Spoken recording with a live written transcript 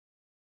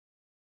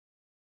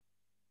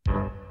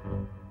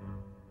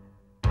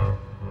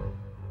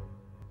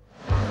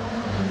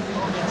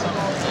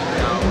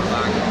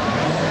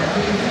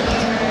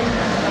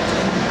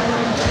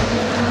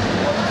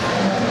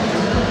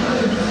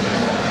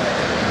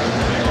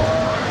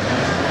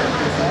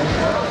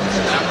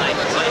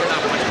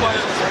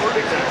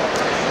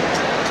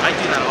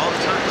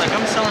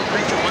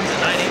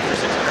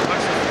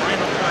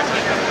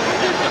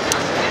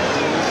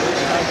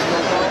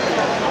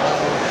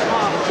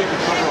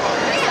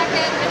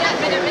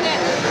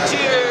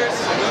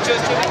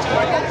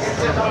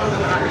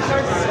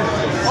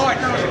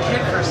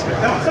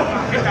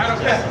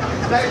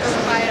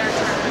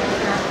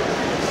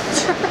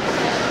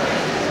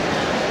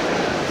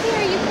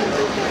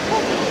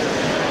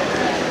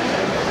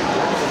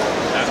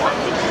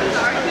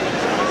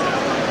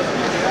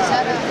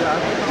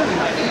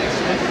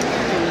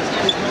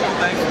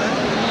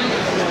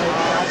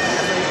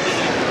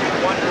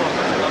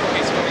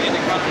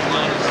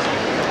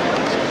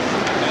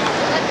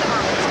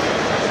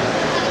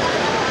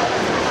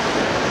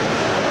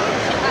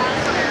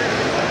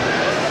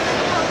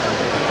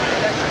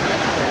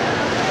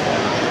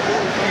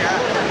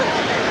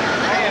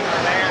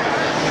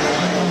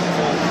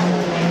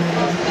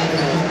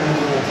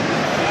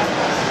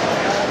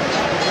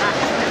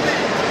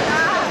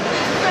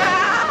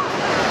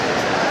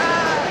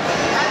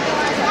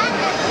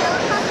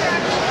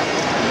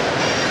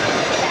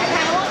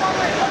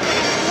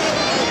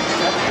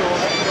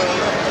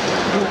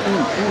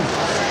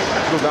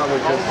go that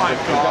way. Oh my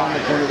God. Down in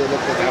the corner that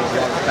looks like that was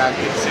a lot of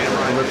statues.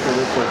 Let's go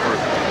this way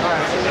first.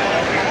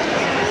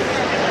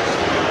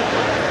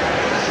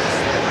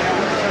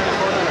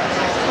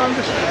 I'm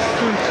just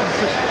doing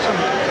some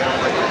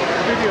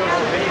videos.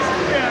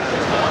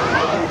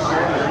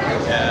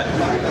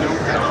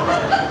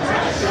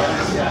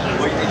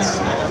 Wait, it's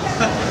slow.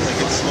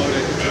 It's slow to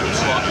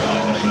swap.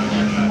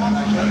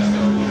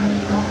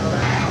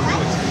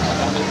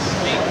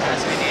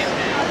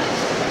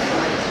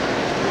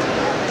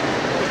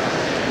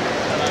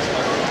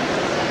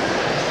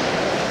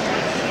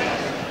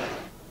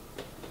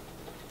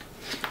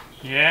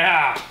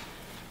 Yeah,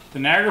 the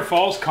Niagara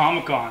Falls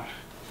Comic-Con.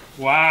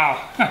 Wow,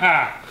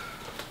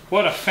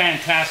 what a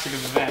fantastic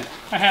event.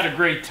 I had a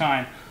great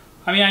time.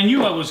 I mean, I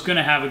knew I was going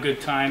to have a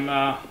good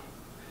time.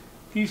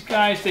 These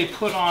guys, they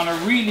put on a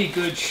really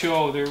good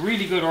show. They're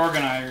really good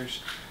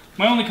organizers.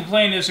 My only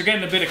complaint is they're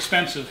getting a bit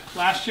expensive.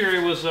 Last year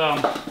it was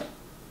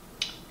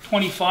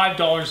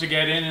 $25 to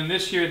get in, and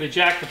this year they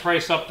jacked the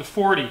price up to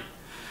 $40.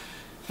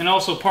 And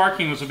also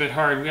parking was a bit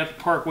hard. We had to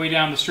park way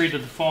down the street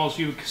of the Falls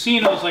View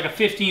Casino. It was like a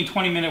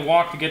 15-20 minute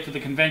walk to get to the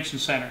convention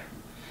center.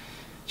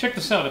 Check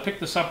this out. I picked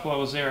this up while I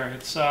was there.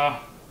 It's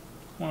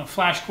one of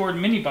Flash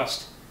Gordon mini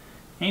bust.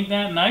 Ain't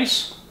that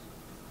nice?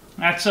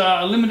 That's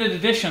a limited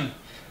edition.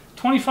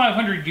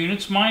 2,500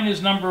 units. Mine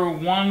is number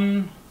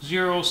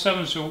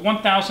 107, so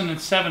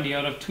 1,070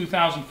 out of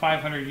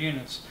 2,500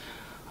 units.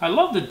 I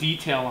love the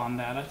detail on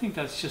that. I think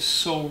that's just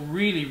so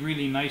really,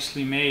 really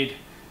nicely made.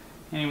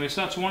 Anyway,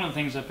 so that's one of the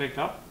things I picked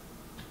up.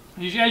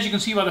 As you can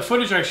see by the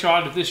footage I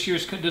shot of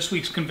this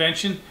week's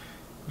convention,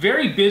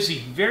 very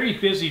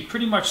busy,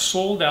 pretty much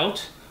sold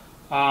out.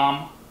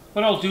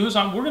 What I'll do is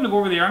we're going to go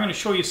over there. I'm going to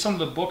show you some of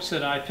the books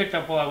that I picked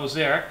up while I was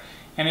there,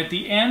 and at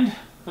the end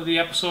of the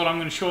episode, I'm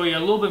going to show you a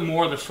little bit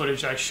more of the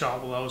footage I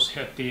shot while I was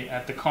at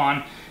the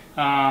con.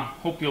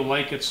 Hope you'll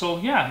like it. So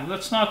yeah,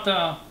 let's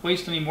not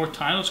waste any more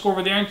time. Let's go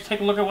over there and take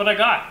a look at what I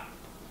got.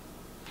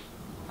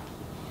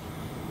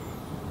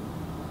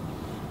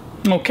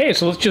 Okay,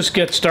 so let's just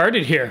get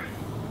started here.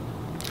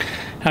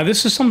 Now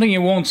this is something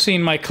you won't see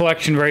in my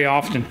collection very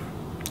often.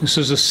 This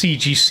is a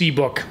CGC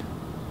book.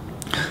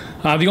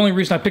 The only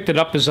reason I picked it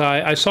up is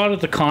I saw it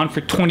at the con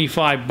for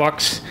 25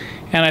 bucks,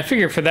 and I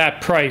figured for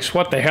that price,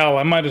 what the hell,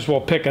 I might as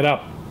well pick it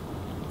up.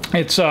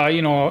 It's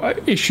you know,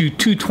 issue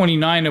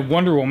 229 of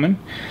Wonder Woman.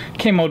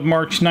 Came out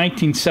March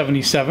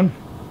 1977.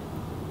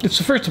 It's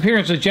the first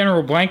appearance of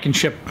General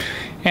Blankenship,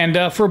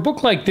 and for a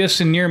book like this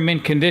in near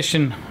mint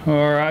condition,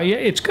 or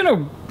it's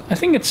gonna, I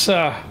think it's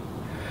around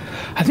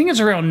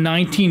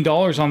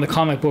 $19 on the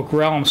comic book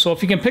realm. So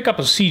if you can pick up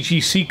a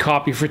CGC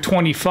copy for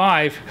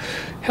 25,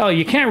 hell,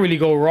 you can't really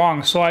go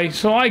wrong. So I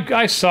saw it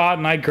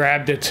and I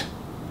grabbed it.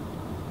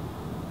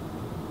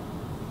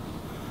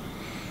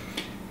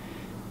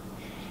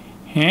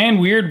 And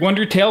Weird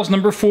Wonder Tales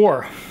number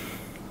 4.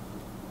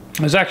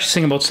 I was actually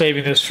thinking about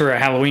saving this for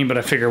Halloween, but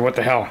I figured, what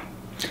the hell.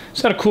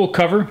 Is that a cool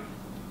cover?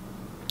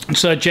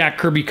 It's a Jack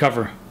Kirby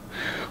cover.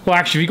 Well,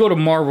 actually, if you go to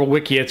Marvel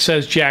Wiki, it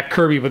says Jack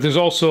Kirby, but there's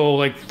also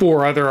like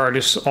 4 other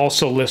artists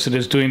also listed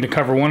as doing the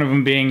cover, one of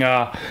them being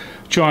John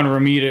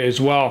Romita as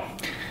well.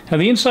 Now,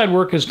 the inside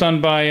work is done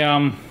by,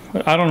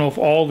 I don't know if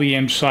all the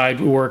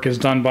inside work is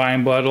done by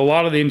him, but a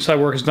lot of the inside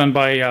work is done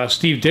by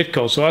Steve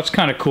Ditko, so that's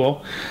kind of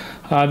cool.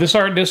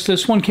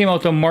 This one came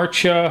out on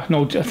March,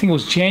 no, I think it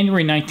was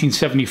January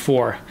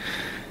 1974.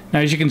 Now,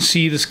 as you can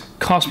see, this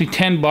cost me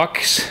 10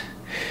 bucks.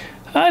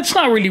 It's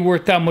not really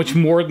worth that much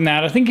more than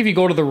that. I think if you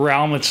go to the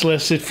realm, it's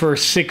listed for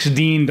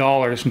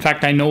 $16. In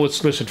fact, I know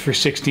it's listed for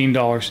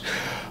 $16.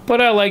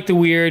 But I like the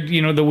weird,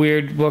 you know, the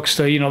weird books,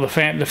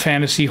 the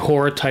fantasy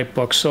horror type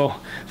books. So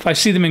if I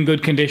see them in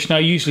good condition, I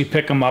usually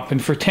pick them up.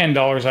 And for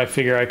 $10, I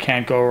figure I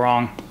can't go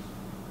wrong.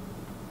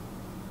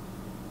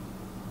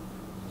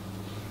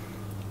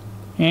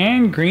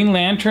 And Green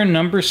Lantern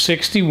number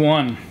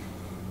 61,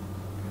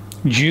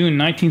 June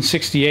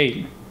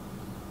 1968.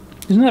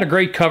 Isn't that a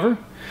great cover?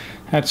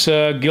 That's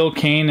Gil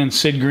Kane and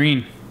Sid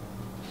Green.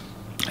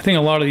 I think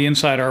a lot of the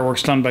inside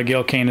artwork's done by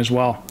Gil Kane as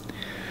well.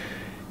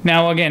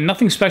 Now, again,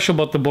 nothing special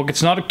about the book.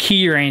 It's not a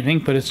key or anything,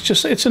 but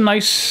it's a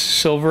nice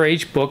Silver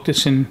Age book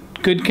that's in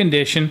good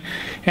condition,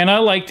 and I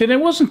liked it.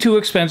 It wasn't too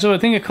expensive. I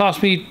think it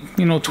cost me,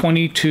 you know,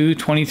 22,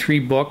 23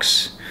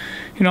 bucks.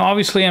 You know,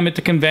 obviously I'm at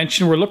the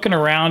convention. We're looking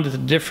around at the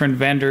different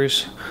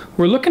vendors.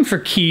 We're looking for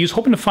keys,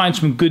 hoping to find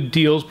some good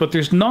deals, but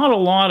there's not a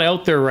lot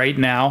out there right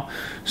now.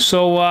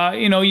 So,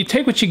 you know, you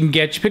take what you can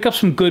get. You pick up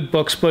some good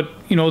books, but,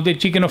 you know,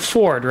 that you can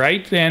afford,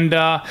 right? And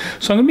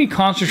so I'm going to be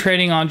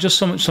concentrating on just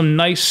some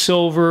nice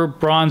Silver,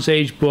 Bronze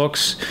Age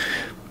books.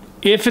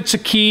 If it's a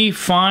key,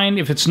 fine.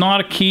 If it's not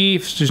a key,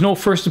 if there's no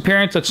first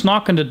appearance, that's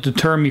not going to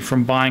deter me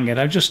from buying it.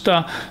 I'm just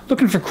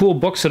looking for cool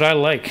books that I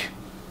like.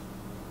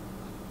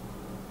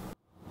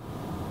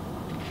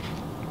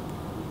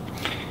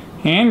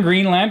 And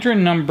Green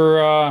Lantern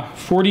number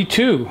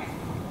 42.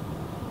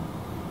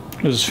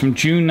 This is from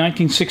June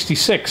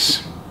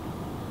 1966.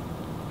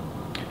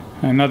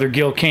 Another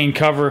Gil Kane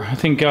cover. I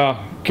think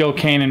Gil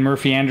Kane and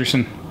Murphy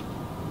Anderson.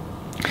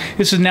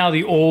 This is now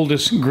the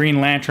oldest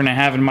Green Lantern I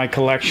have in my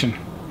collection.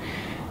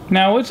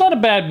 Now, it's not a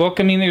bad book.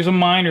 I mean, there's a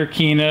minor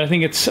key in it. I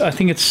think it's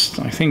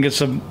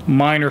a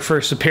minor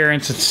first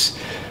appearance. It's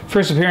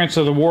first appearance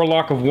of the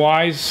Warlock of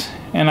Wise,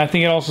 and I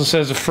think it also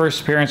says the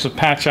first appearance of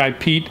Patch-Eye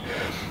Pete.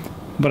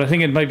 But I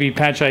think it might be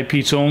Patch-Eye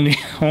Pete's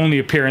only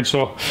appearance,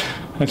 so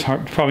that's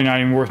probably not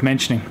even worth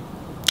mentioning.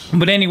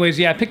 But anyways,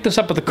 yeah, I picked this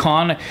up at the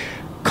con. It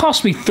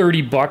cost me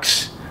 30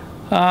 bucks.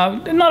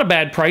 Not a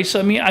bad price.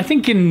 I mean, I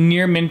think in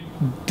near mint,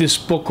 this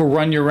book will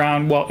run you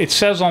around, well, it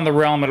says on the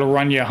Realm it'll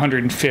run you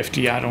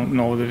 150. I don't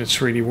know that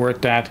it's really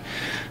worth that.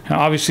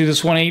 Now, obviously,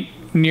 this one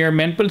ain't near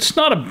mint, but it's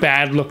not a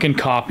bad looking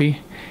copy.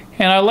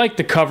 And I like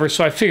the cover,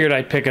 so I figured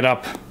I'd pick it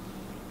up.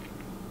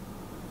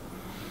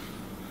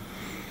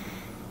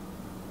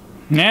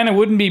 And it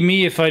wouldn't be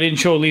me if I didn't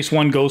show at least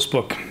one ghost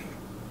book.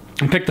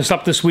 I picked this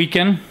up this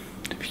weekend.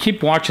 If you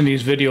keep watching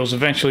these videos,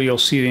 eventually you'll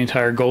see the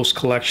entire ghost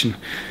collection.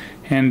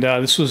 And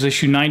this was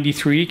issue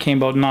 93,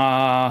 came out in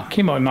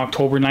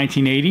October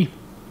 1980.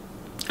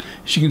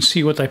 As you can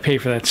see what I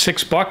paid for that,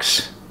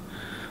 $6.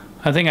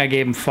 I think I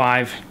gave him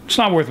 5. It's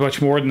not worth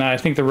much more than that. I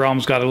think the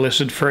Realm's got it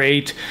listed for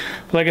 8.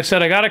 But like I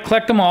said, I got to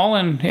collect them all,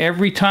 and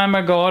every time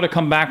I go out, I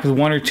come back with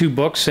 1 or 2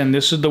 books, and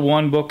this is the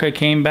one book I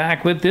came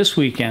back with this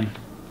weekend.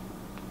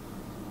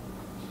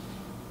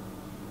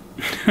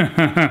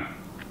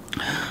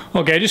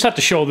 Okay, I just have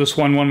to show this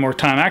one more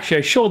time. Actually,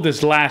 I showed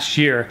this last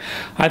year.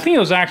 I think it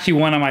was actually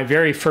one of my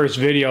very first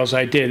videos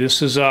I did.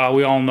 This is,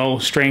 we all know,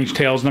 Strange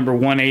Tales number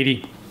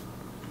 180.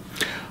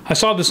 I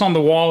saw this on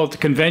the wall at the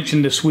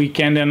convention this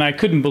weekend, and I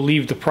couldn't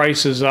believe the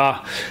prices.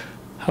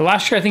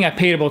 Last year, I think I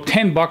paid about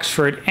 10 bucks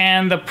for it,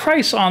 and the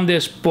price on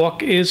this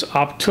book is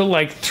up to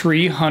like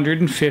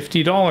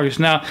 $350.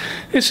 Now,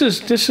 this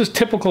is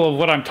typical of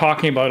what I'm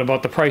talking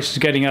about the prices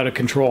getting out of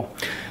control.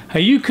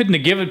 You couldn't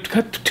have given,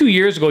 2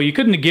 years ago, you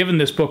couldn't have given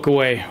this book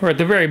away, or at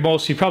the very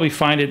most, you'd probably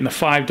find it in the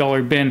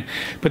 $5 bin.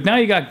 But now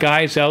you got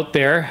guys out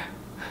there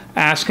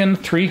asking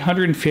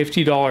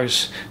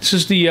 $350. This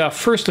is the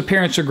first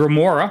appearance of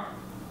Grimora.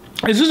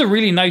 This is a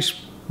really nice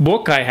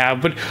book I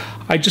have, but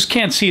I just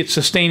can't see it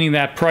sustaining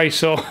that price.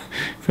 So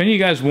if any of you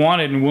guys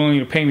want it and willing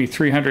to pay me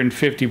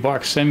 350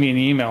 bucks, send me an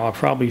email. I'll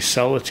probably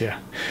sell it to you.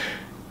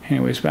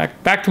 Anyways,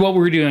 back to what we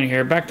were doing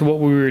here. Back to what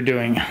we were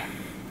doing.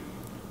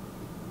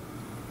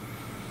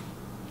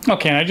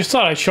 Okay, and I just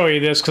thought I'd show you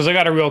this because I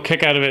got a real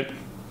kick out of it.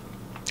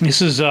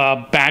 This is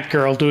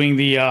Batgirl doing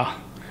the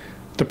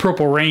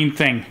Purple Rain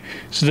thing.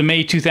 This is the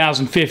May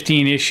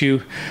 2015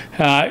 issue.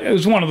 It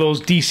was one of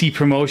those DC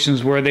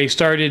promotions where they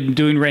started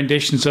doing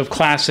renditions of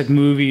classic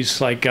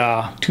movies like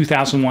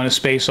 2001: A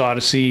Space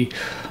Odyssey,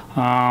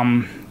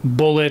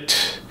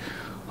 Bullet,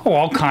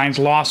 all kinds,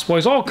 Lost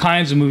Boys, all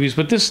kinds of movies.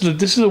 But this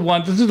is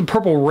the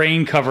Purple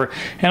Rain cover,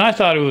 and I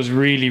thought it was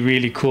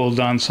really cool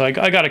done. So I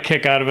got a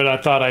kick out of it. I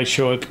thought I'd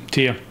show it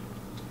to you.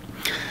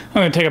 I'm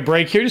going to take a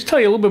break here, just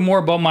tell you a little bit more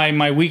about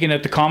my weekend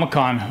at the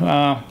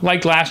Comic-Con.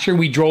 Like last year,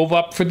 we drove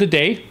up for the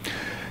day.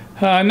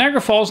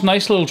 Niagara Falls,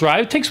 nice little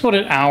drive. It takes about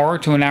an hour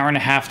to an hour and a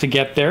half to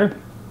get there.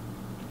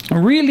 A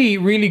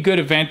really good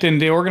event,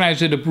 and the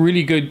organizers did a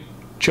really good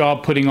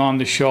job putting on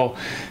the show.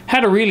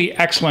 Had a really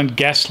excellent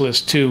guest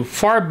list, too.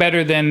 Far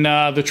better than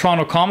the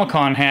Toronto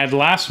Comic-Con had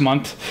last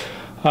month.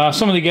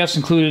 Some of the guests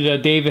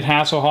included David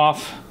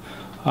Hasselhoff,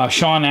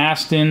 Sean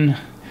Astin,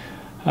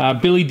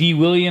 Billy D.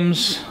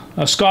 Williams,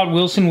 Scott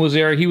Wilson was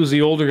there. He was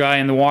the older guy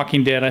in The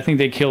Walking Dead. I think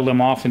they killed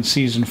him off in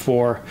season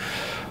 4.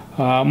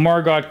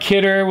 Margot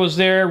Kidder was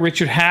there.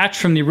 Richard Hatch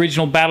from the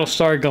original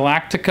Battlestar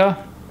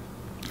Galactica.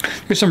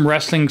 There's some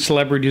wrestling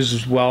celebrities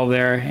as well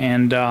there.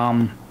 And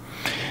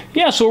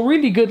yeah, so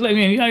really good. I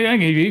mean,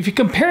 if you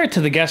compare it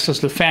to the guest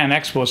list of Fan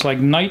Expo, it's like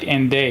night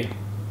and day.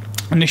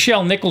 And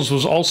Nichelle Nichols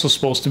was also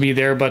supposed to be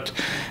there, but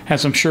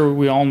as I'm sure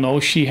we all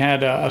know, she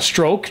had a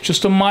stroke,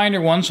 just a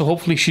minor one, so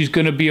hopefully she's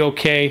going to be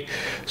okay.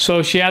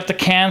 So she had to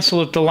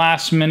cancel at the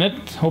last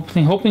minute,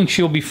 hoping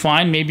she'll be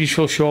fine. Maybe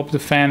she'll show up at the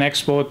Fan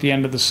Expo at the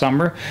end of the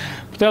summer.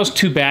 But that was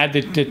too bad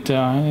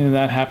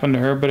that happened to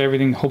her, but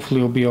everything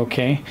hopefully will be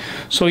okay.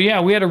 So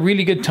yeah, we had a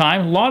really good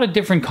time. A lot of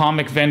different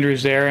comic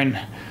vendors there, and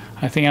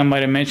I think I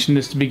might have mentioned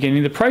this at the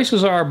beginning. The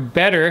prices are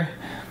better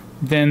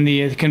than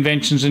the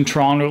conventions in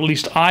Toronto, at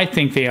least I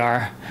think they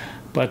are.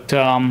 But,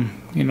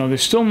 you know, they're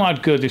still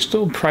not good. They're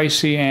still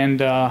pricey, and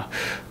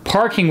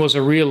parking was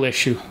a real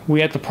issue.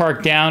 We had to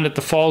park down at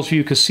the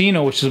Fallsview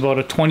Casino, which is about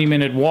a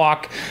 20-minute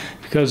walk,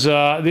 because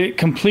they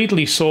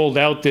completely sold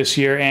out this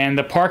year, and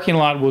the parking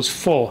lot was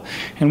full.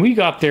 And we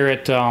got there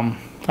at,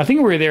 I think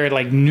we were there at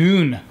like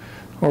noon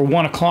or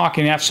 1 o'clock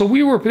in the afternoon. So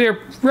we were there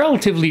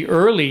relatively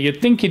early. You'd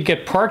think you'd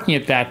get parking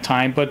at that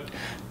time, but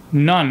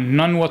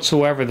none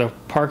whatsoever. The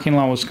parking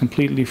lot was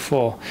completely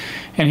full.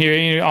 And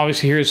here,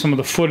 obviously, here's some of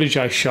the footage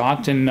I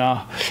shot, and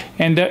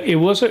it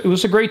was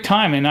a great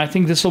time. And I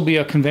think this will be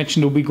a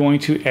convention we'll be going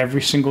to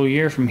every single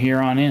year from here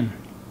on in.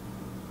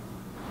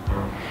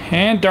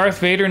 And Darth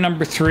Vader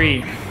number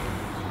 3.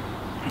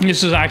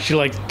 This is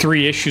actually like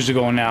 3 issues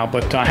ago now,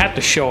 but I had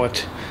to show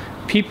it.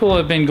 People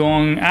have been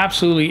going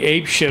absolutely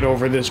apeshit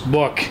over this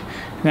book.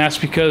 And that's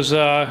because,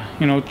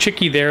 you know,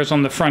 Chicky there is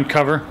on the front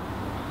cover.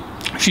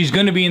 She's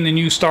going to be in the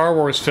new Star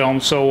Wars film,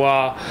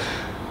 so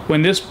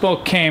when this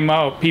book came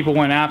out, people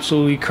went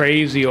absolutely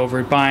crazy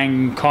over it,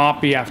 buying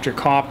copy after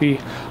copy.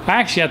 I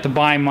actually had to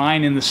buy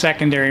mine in the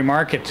secondary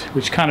market,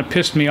 which kind of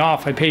pissed me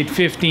off. I paid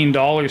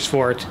 $15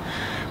 for it,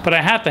 but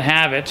I had to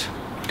have it.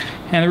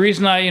 And the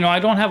reason I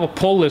don't have a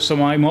pull list at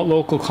my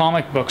local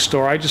comic book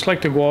store. I just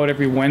like to go out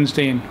every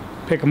Wednesday and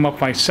pick them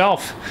up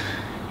myself.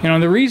 You know,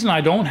 and the reason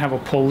I don't have a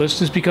pull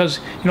list is because,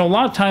 you know, a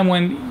lot of time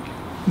when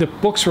the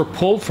books were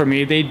pulled for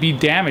me, they'd be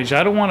damaged.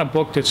 I don't want a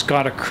book that's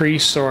got a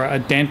crease or a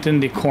dent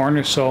in the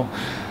corner, so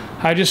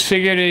I just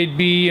figured it'd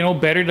be, you know,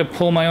 better to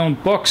pull my own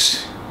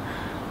books.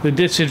 The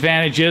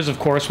disadvantage is, of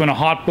course, when a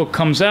hot book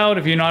comes out,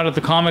 if you're not at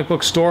the comic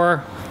book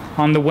store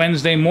on the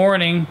Wednesday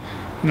morning,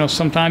 you know,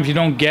 sometimes you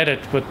don't get it.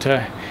 But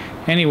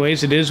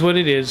anyways, it is what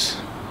it is.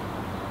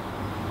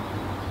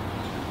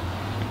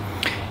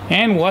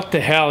 And what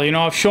the hell, you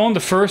know, I've shown the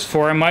first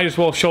 4, I might as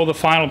well show the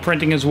final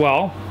printing as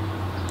well.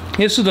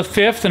 This is the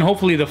 5th and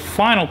hopefully the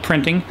final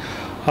printing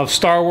of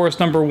Star Wars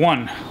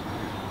 #1.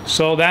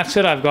 So that's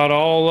it. I've got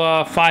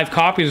all 5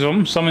 copies of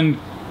them, some in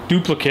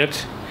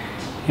duplicate.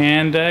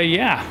 And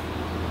yeah,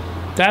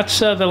 that's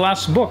the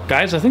last book,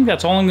 guys. I think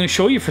that's all I'm going to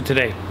show you for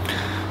today.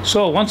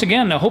 So once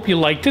again, I hope you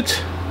liked it.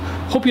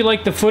 Hope you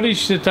liked the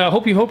footage.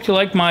 Hope you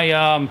liked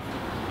my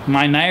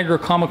my Niagara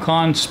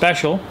Comic-Con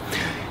special.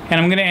 And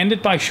I'm going to end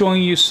it by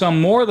showing you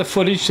some more of the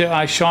footage that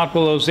I shot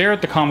while I was there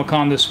at the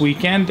Comic-Con this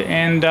weekend.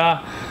 And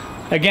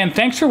again,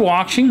 thanks for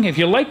watching. If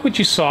you like what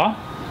you saw,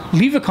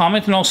 leave a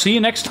comment and I'll see you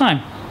next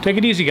time. Take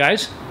it easy,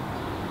 guys.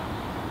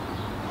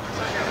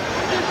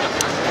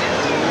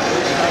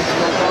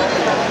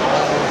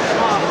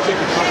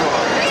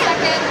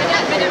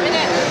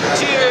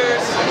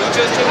 Cheers!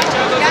 Muchos chicos.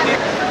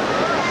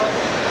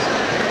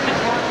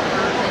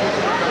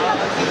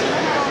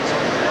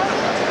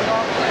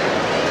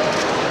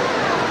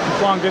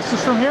 Long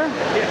distance from here?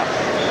 Yeah.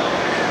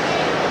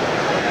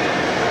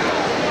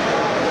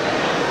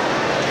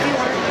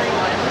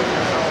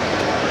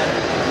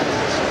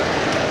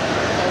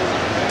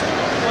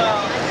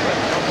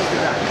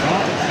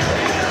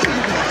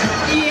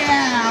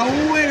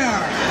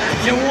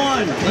 You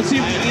won! Let's see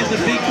if we can get the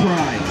big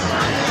prize.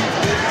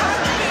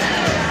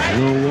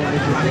 You're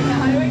wonderful.